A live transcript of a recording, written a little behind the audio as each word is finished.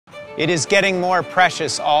It is getting more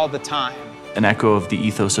precious all the time. An echo of the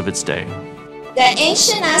ethos of its day. The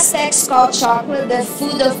ancient Aztecs called chocolate the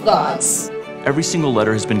food of gods. Every single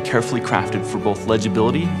letter has been carefully crafted for both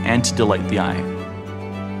legibility and to delight the eye.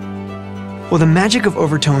 Well, the magic of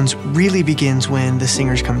overtones really begins when the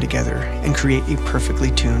singers come together and create a perfectly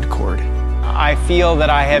tuned chord. I feel that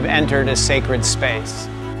I have entered a sacred space.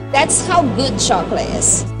 That's how good chocolate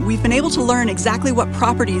is. We've been able to learn exactly what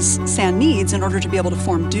properties sand needs in order to be able to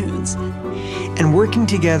form dunes. And working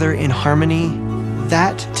together in harmony,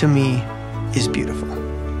 that to me is beautiful.